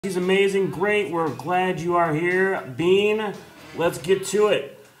He's amazing, great, we're glad you are here. Bean, let's get to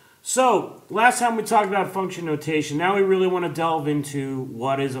it. So, last time we talked about function notation. Now we really want to delve into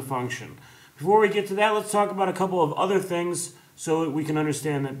what is a function. Before we get to that, let's talk about a couple of other things so that we can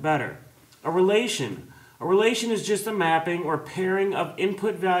understand that better. A relation. A relation is just a mapping or pairing of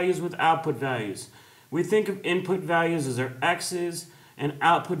input values with output values. We think of input values as our x's and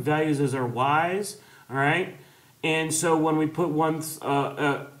output values as our y's, all right? And so when we put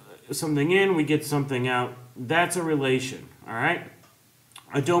something in, we get something out. That's a relation, all right?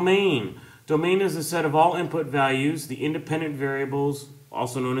 A domain. Domain is a set of all input values, the independent variables,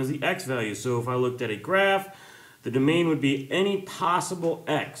 also known as the x values. So if I looked at a graph, the domain would be any possible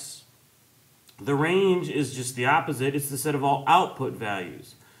x. The range is just the opposite. It's the set of all output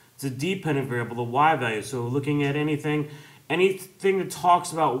values. It's a dependent variable, the y value. So looking at anything that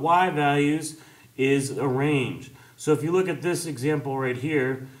talks about y values is a range. So if you look at this example right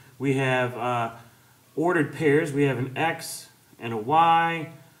here, we have ordered pairs. We have an x and a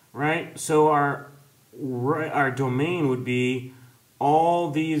y, right? So our domain would be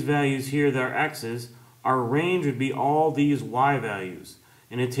all these values here that are x's. Our range would be all these y values.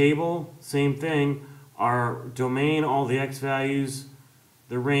 In a table, same thing. Our domain, all the x values.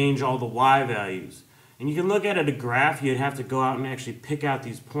 The range, all the y values. And you can look at a graph. You'd have to go out and actually pick out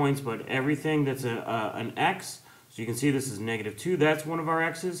these points, but everything that's an x, so you can see this is -2. That's one of our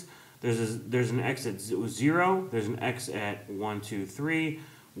x's. There's an x at 0. There's an x at 1, 2, 3.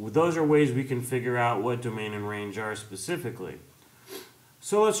 Those are ways we can figure out what domain and range are specifically.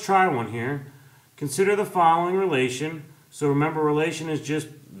 So let's try one here. Consider the following relation. So remember, relation is just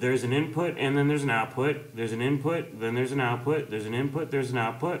there's an input and then there's an output. There's an input, then there's an output. There's an input, there's an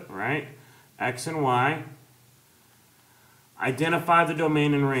output, right? X and Y. Identify the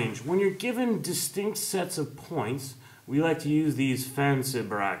domain and range. When you're given distinct sets of points, we like to use these fancy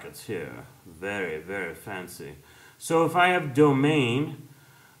brackets here. Very, very fancy. So if I have domain,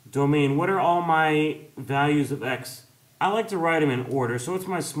 what are all my values of x? I like to write them in order, so it's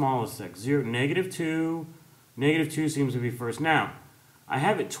my smallest x. 0, -2. -2 seems to be first. Now, I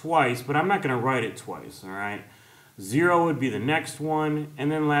have it twice, but I'm not going to write it twice, all right? 0 would be the next one,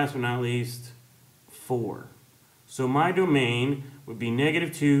 and then last but not least, 4. So my domain would be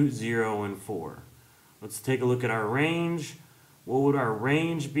 -2, 0, and 4. Let's take a look at our range. What would our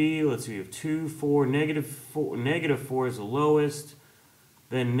range be? Let's see, we have 2, 4, -4 is the lowest,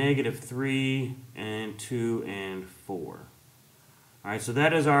 then -3, and 2, and 4. All right, so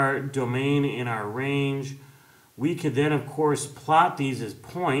that is our domain and our range. We could then, of course, plot these as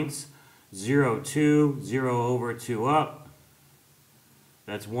points. 0, 2, 0 over 2 up.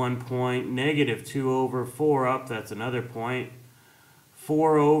 That's 1 point. -2 over 4 up. That's another point.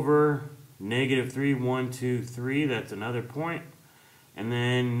 4 over -3, 1, 2, 3. That's another point. And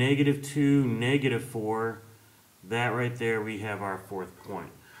then -2, -4. That right there, we have our fourth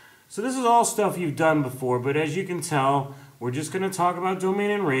point. So this is all stuff you've done before, but as you can tell, we're just going to talk about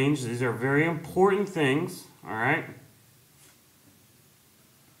domain and range. These are very important things, all right?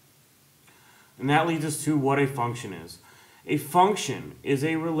 And that leads us to what a function is. A function is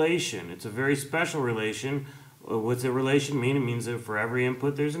a relation. It's a very special relation. What's a relation mean? It means that for every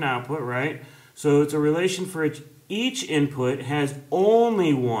input there's an output, right? So it's a relation for which each input has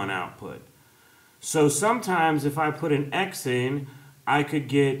only one output. So sometimes if I put an x in, I could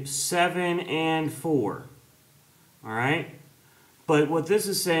get 7 and 4. All right? But what this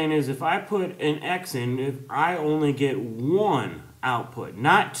is saying is if I put an x in, if I only get one output,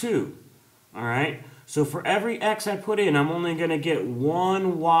 not two. All right? So for every x I put in, I'm only going to get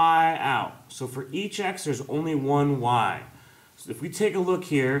one y out. So for each x, there's only one y. So if we take a look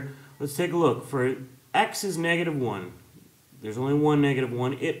here, let's take a look. For x is -1. There's only one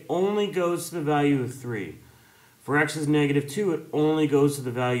 -1. It only goes to the value of 3. For x is -2, it only goes to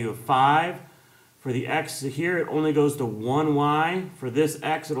the value of 5. For the x here, it only goes to 1y. For this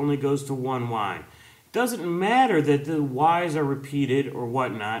x, it only goes to 1y. It doesn't matter that the y's are repeated or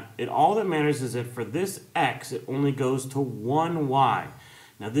whatnot. All that matters is that for this x, it only goes to 1y.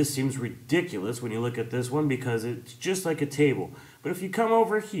 Now this seems ridiculous when you look at this one because it's just like a table. But if you come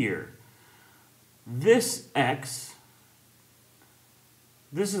over here, this x,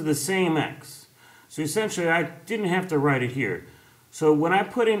 this is the same x. So essentially, I didn't have to write it here. So when I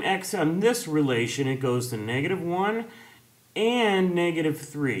put in x on this relation, it goes to -1 and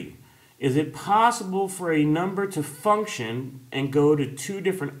 -3. Is it possible for a number to function and go to two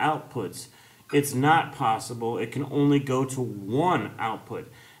different outputs? It's not possible. It can only go to one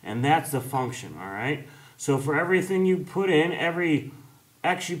output, and that's the function, all right? So for everything you put in, every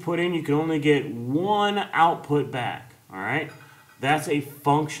x you put in, you can only get one output back, all right? That's a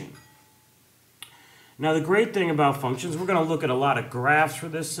function. Now the great thing about functions, we're going to look at a lot of graphs for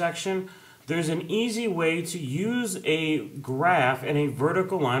this section. There's an easy way to use a graph and a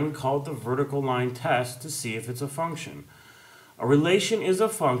vertical line, we call it the vertical line test, to see if it's a function. A relation is a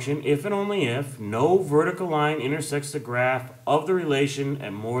function if and only if no vertical line intersects the graph of the relation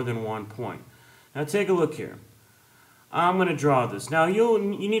at more than one point. Now take a look here. I'm going to draw this. Now you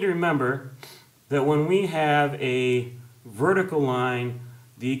need to remember that when we have a vertical line,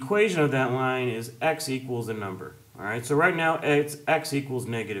 the equation of that line is x equals a number. Alright, so right now it's x equals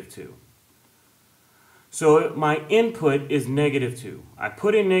 -2. So my input is -2. I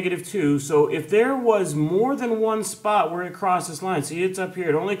put in -2, so if there was more than one spot where it crosses this line, see it's up here,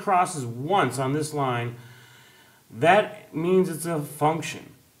 it only crosses once on this line, that means it's a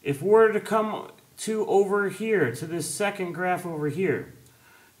function. If we're to come to over here, to this second graph over here,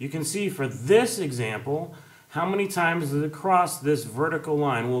 you can see for this example, how many times does it cross this vertical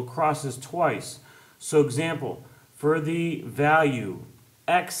line? Well, it crosses twice. So example, for the value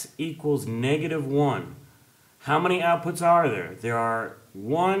x equals -1, how many outputs are there? There are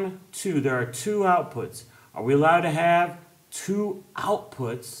 1, 2. There are 2 outputs. Are we allowed to have 2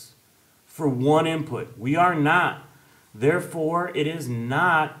 outputs for 1 input? We are not. Therefore, it is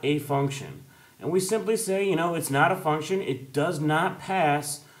not a function. And we simply say, you know, it's not a function. It does not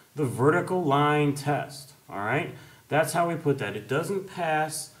pass the vertical line test. All right? That's how we put that. It doesn't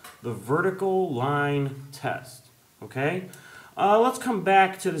pass the vertical line test. Okay? Let's come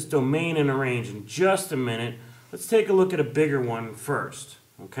back to this domain and a range in just a minute. Let's take a look at a bigger one first.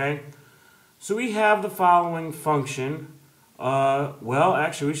 Okay? So we have the following function. Well,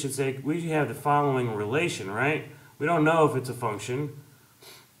 actually, we should say we have the following relation, right? We don't know if it's a function.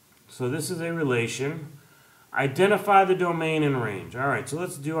 So this is a relation. Identify the domain and range. All right, so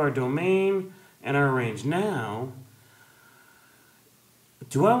let's do our domain and our range. Now,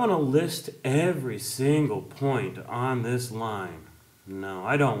 do I want to list every single point on this line? No,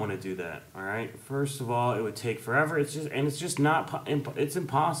 I don't want to do that. All right. First of all, it would take forever. It's just not. It's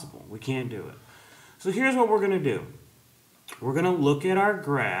impossible. We can't do it. So here's what we're going to do. We're going to look at our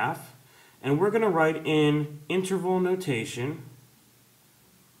graph, and we're going to write in interval notation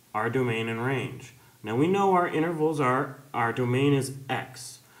our domain and range. Now we know our intervals are, our domain is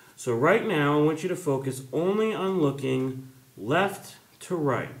x. So right now I want you to focus only on looking left to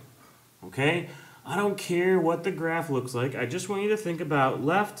right. Okay? I don't care what the graph looks like. I just want you to think about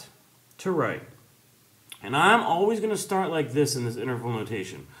left to right. And I'm always going to start like this in this interval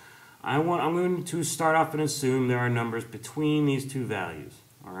notation. I'm going to start off and assume there are numbers between these two values.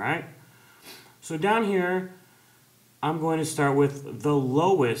 All right? So down here, I'm going to start with the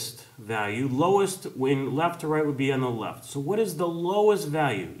lowest value. Lowest when left to right would be on the left. So what is the lowest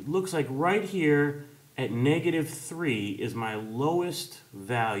value? It looks like right here at -3 is my lowest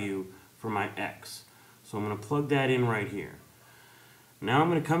value for my x. So I'm going to plug that in right here. Now I'm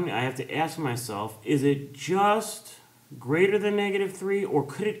going to come, I have to ask myself, is it just greater than -3 or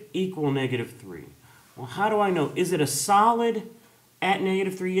could it equal -3? Well, how do I know? Is it a solid at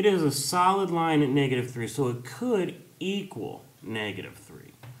 -3? It is a solid line at -3, so it could equal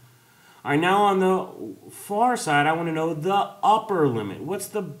 -3. All right, now on the far side, I want to know the upper limit. What's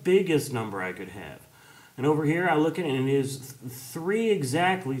the biggest number I could have? And over here, I look at it, and it is 3,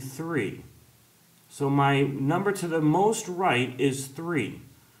 exactly 3. So my number to the most right is 3.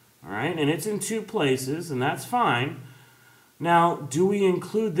 All right, and it's in 2 places, and that's fine. Now, do we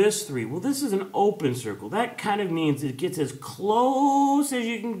include this 3? Well, this is an open circle. That kind of means it gets as close as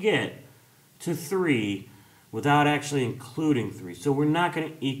you can get to 3 without actually including 3. So we're not going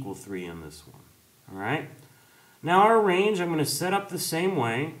to equal 3 on this one. All right? Now our range, I'm going to set up the same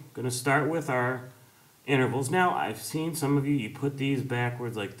way. I'm going to start with our intervals. Now, I've seen some of you, you put these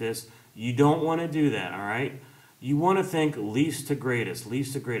backwards like this. You don't want to do that, all right? You want to think least to greatest,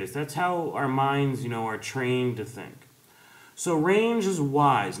 least to greatest. That's how our minds, are trained to think. So range is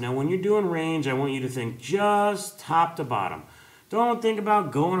wise. Now, when you're doing range, I want you to think just top to bottom. Don't think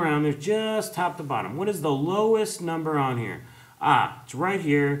about going around there, just top to bottom. What is the lowest number on here? Ah, it's right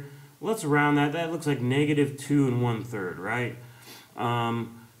here. Let's round that. That looks like -2 1/3, right?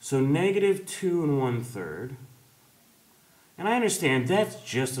 So -2 1/3. And I understand that's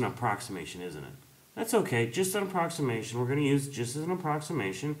just an approximation, isn't it? That's okay, just an approximation. We're going to use just as an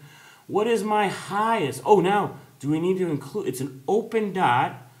approximation. What is my highest? Oh, now, do we need to include, it's an open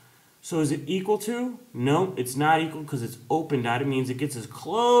dot. So is it equal to? No, it's not equal because it's open dot. It means it gets as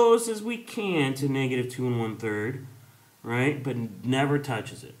close as we can to -2 1/3, right? But never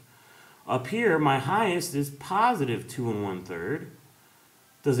touches it. Up here, my highest is +2 1/3.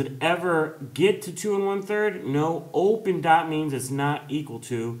 Does it ever get to 2 1/3? No. Open dot means it's not equal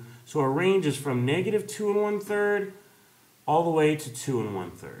to. So our range is from negative 2 1/3 all the way to 2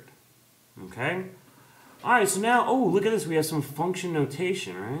 1/3. Okay? All right, so now, oh, look at this. We have some function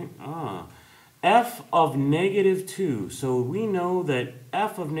notation, right? F of negative 2. So we know that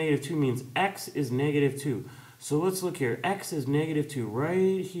f of negative 2 means x is negative 2. So let's look here. X is negative 2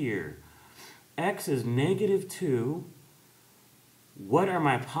 right here. X is negative 2. What are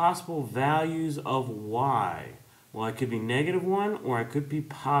my possible values of y? Well, I could be negative 1 or I could be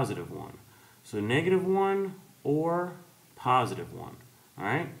positive 1. So negative 1 or positive 1. All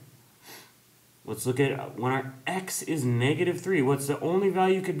right? Let's look at when our x is negative 3. What's the only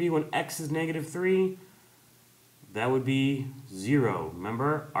value could be when x is negative 3? That would be 0.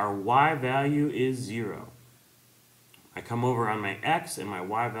 Remember, our y value is 0. I come over on my x and my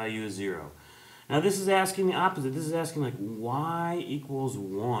y value is 0. Now this is asking the opposite. This is asking like y equals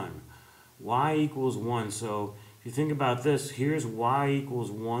 1. Y equals 1. So if you think about this, here's y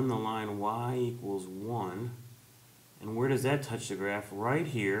equals 1, the line y equals 1. And where does that touch the graph? Right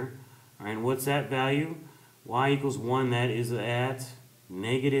here. All right, and what's that value? Y equals 1, that is at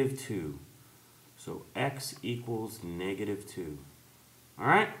negative 2. So x equals negative 2. All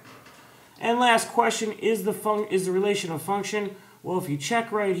right? And last question, is the relation of function? Well, if you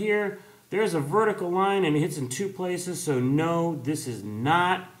check right here, there's a vertical line and it hits in 2 places. So no, this is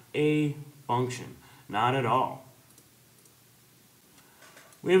not a function. Not at all.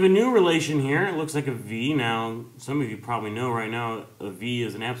 We have a new relation here. It looks like a V. Now, some of you probably know right now a V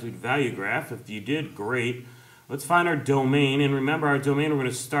is an absolute value graph. If you did, great. Let's find our domain. And remember, our domain, we're going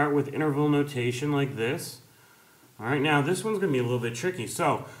to start with interval notation like this. All right, now this one's going to be a little bit tricky.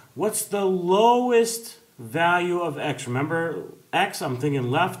 So, what's the lowest value of x? Remember, x, I'm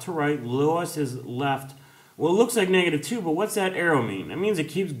thinking left to right. Lowest is left. Well, it looks like negative 2, but what's that arrow mean? That means it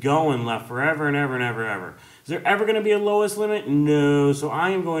keeps going left forever and ever and ever and ever. Is there ever going to be a lowest limit? No. So I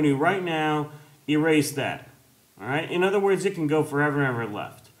am going to, right now, erase that. All right? In other words, it can go forever and ever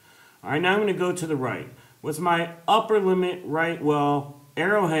left. All right, now I'm going to go to the right. What's my upper limit right? Well,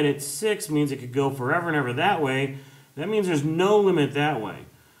 arrowhead at 6 means it could go forever and ever that way. That means there's no limit that way.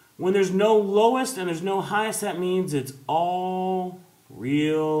 When there's no lowest and there's no highest, that means it's all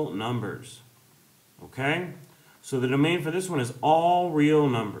real numbers. Okay? So the domain for this one is all real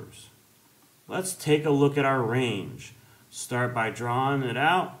numbers. Let's take a look at our range. Start by drawing it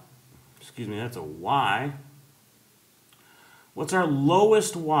out. Excuse me, that's a y. What's our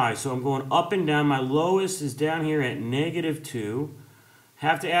lowest y? So I'm going up and down. My lowest is down here at negative 2.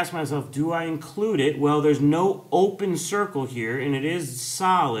 Have to ask myself, do I include it? Well, there's no open circle here, and it is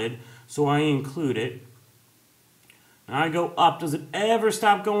solid, so I include it. Now I go up. Does it ever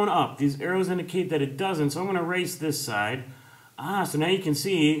stop going up? These arrows indicate that it doesn't, so I'm going to erase this side. So now you can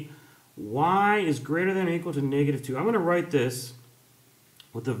see y is greater than or equal to negative 2. I'm going to write this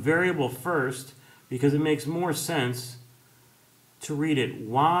with the variable first because it makes more sense to read it.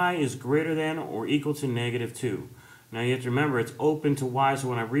 Y is greater than or equal to negative 2. Now you have to remember it's open to y, so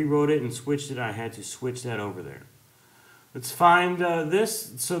when I rewrote it and switched it, I had to switch that over there. Let's find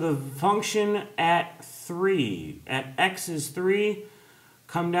this. So the function at 3, at x is 3,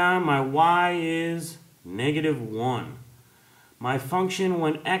 come down, my y is negative 1. My function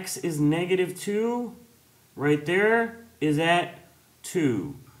when x is negative 2, right there, is at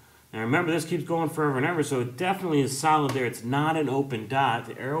 2. Now remember, this keeps going forever and ever, so it definitely is solid there. It's not an open dot.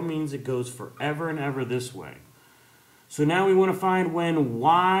 The arrow means it goes forever and ever this way. So now we want to find when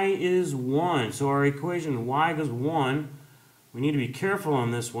y is 1. So our equation, y equals 1. We need to be careful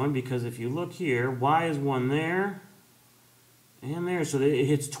on this one because if you look here, y is 1 there and there. So it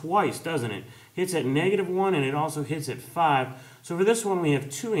hits twice, doesn't it? Hits at negative 1 and it also hits at 5. So for this one, we have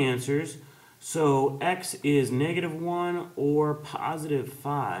 2 answers. So x is negative 1 or positive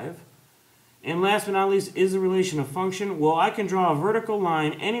 5. And last but not least, is the relation of function? Well, I can draw a vertical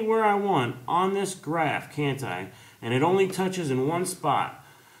line anywhere I want on this graph, can't I? And it only touches in one spot.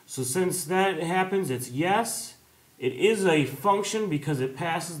 So since that happens, it's yes. It is a function because it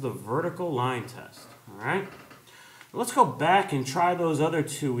passes the vertical line test. All right? Let's go back and try those other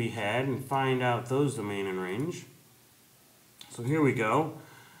 2 we had and find out those domain and range. So here we go.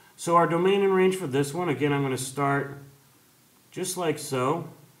 So our domain and range for this one, again, I'm going to start just like so.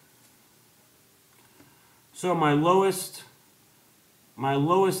 So my lowest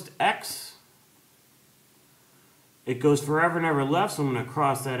x, it goes forever and ever left, so I'm going to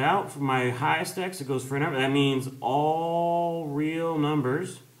cross that out. For my highest x, it goes forever. That means all real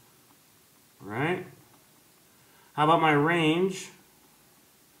numbers, right? How about my range?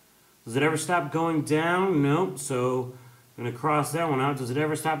 Does it ever stop going down? Nope. So I'm going to cross that one out. Does it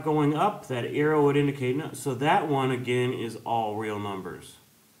ever stop going up? That arrow would indicate no. So that one, again, is all real numbers.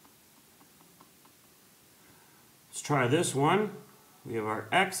 Let's try this one. We have our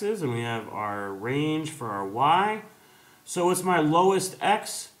x's and we have our range for our y. So what's my lowest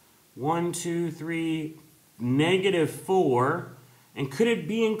x? 1, 2, 3, -4. And could it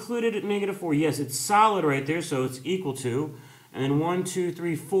be included at -4? Yes, it's solid right there, so it's equal to. And then 1, 2,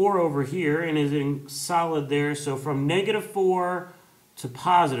 3, 4 over here, and is it solid there? So from -4 to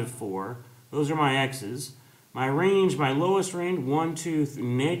 +4, those are my x's. My range, my lowest range, 1, 2,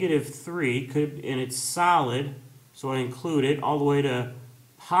 -3, and it's solid, so I include it all the way to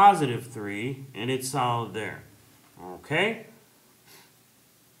 +3, and it's solid there. Okay?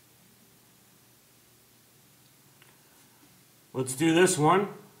 Let's do this one.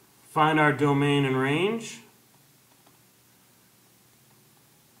 Find our domain and range.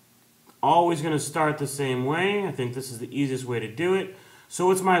 Always going to start the same way. I think this is the easiest way to do it. So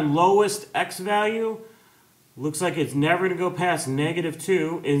what's my lowest x value? Looks like it's never going to go past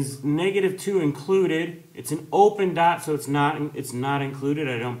 -2. Is -2 included? It's an open dot, so it's not included.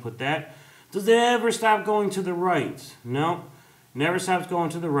 I don't put that. Does it ever stop going to the right? No, never stops going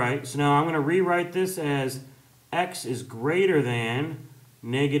to the right. So now I'm going to rewrite this as x is greater than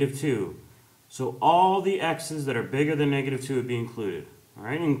 -2. So all the x's that are bigger than -2 would be included. All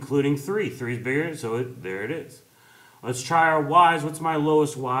right, including 3. 3 is bigger, so there it is. Let's try our y's. What's my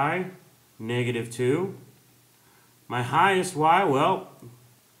lowest y? -2. My highest y, well,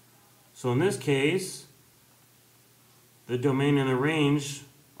 so in this case, the domain and the range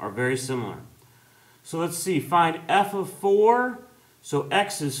are very similar. So let's see, find f of 4. So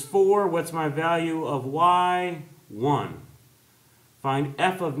x is 4. What's my value of y? 1. Find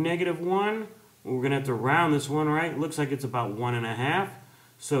f of -1. Well, we're going to have to round this one, right? It looks like it's about 1.5.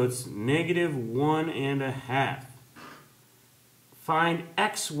 So it's -1.5. Find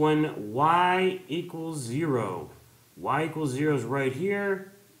x when y equals 0. Y equals 0 is right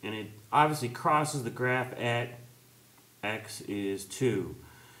here, and it obviously crosses the graph at x is 2.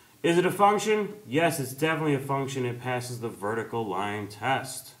 Is it a function? Yes, it's definitely a function. It passes the vertical line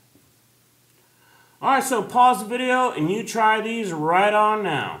test. Alright, so pause the video and you try these right on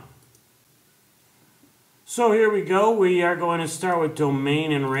now. So here we go. We are going to start with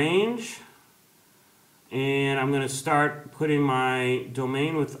domain and range. And I'm going to start putting my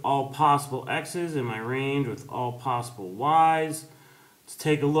domain with all possible x's and my range with all possible y's. Let's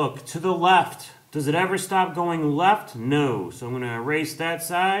take a look. To the left. Does it ever stop going left? No. So I'm going to erase that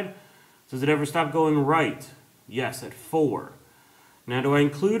side. Does it ever stop going right? Yes, at 4. Now, do I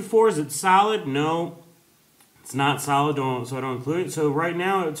include 4? Is it solid? No. It's not solid, so I don't include it. So right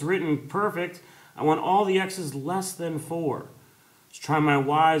now, it's written perfect. I want all the x's less than 4. Let's try my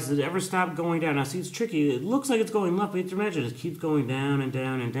y's. Does it ever stop going down? Now, see, it's tricky. It looks like it's going left, but you have to imagine it keeps going down and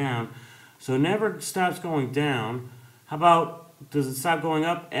down and down. So it never stops going down. How about, does it stop going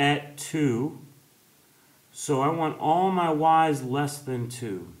up at 2? So I want all my y's less than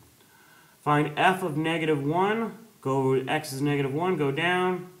 2. Find f of -1. Go, x is -1. Go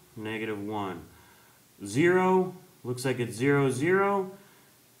down, -1. 0, looks like it's 0, 0.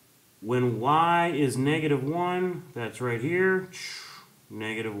 When y is -1, that's right here,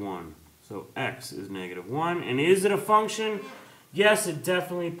 -1. So x is -1. And is it a function? Yes, it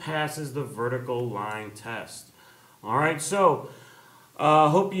definitely passes the vertical line test. All right, so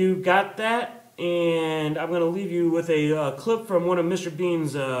hope you got that. And I'm going to leave you with a clip from one of Mr.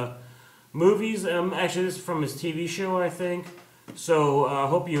 Bean's movies. Actually, this is from his TV show, I think. So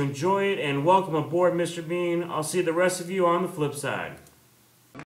hope you enjoy it. And welcome aboard, Mr. Bean. I'll see the rest of you on the flip side.